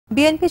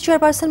BNP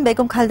chairperson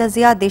Begum Khaleda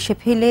Zia দেশে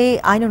ফিরলে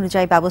আইন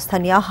অনুযায়ী ব্যবস্থা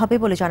নেওয়া হবে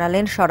বলে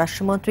জানালেন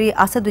স্বরাষ্ট্রমন্ত্রী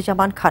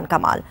আসাদুজ্জামান খান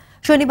কামাল।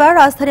 শনিবার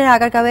রাজধানীর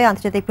আগারগাঁওয়ে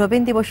আন্তর্জাতিক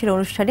প্রবীণ দিবসের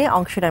অনুষ্ঠানে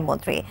অংশ নেন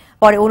মন্ত্রী।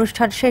 পরে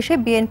অনুষ্ঠান শেষে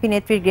বিএনপি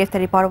নেত্রীর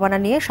গ্রেফতারি পরোয়ানা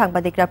নিয়ে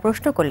সাংবাদিকরা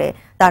প্রশ্ন করলে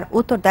তার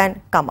উত্তর দেন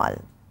কামাল।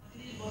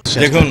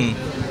 দেখুন,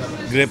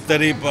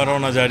 গ্রেপ্তারি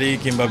পরোয়ানা জারি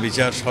কিংবা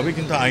বিচার সবই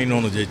কিন্তু আইন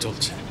অনুযায়ী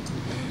চলছে।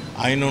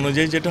 আইন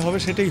অনুযায়ী যেটা হবে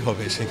সেটাই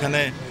হবে,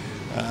 সেখানে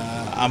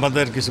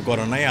আমাদের কিছু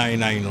করার নাই।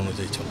 আইন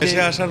অনুযায়ী চলছে।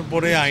 দেশে আসার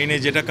পরে আইনে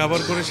যেটা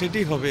কভার করে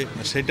সেটাই হবে,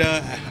 সেটা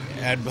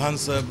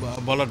অ্যাডভান্স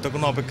বলার তো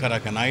কোনো অপেক্ষা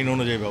রাখে না। আইন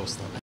অনুযায়ী ব্যবস্থা হবে।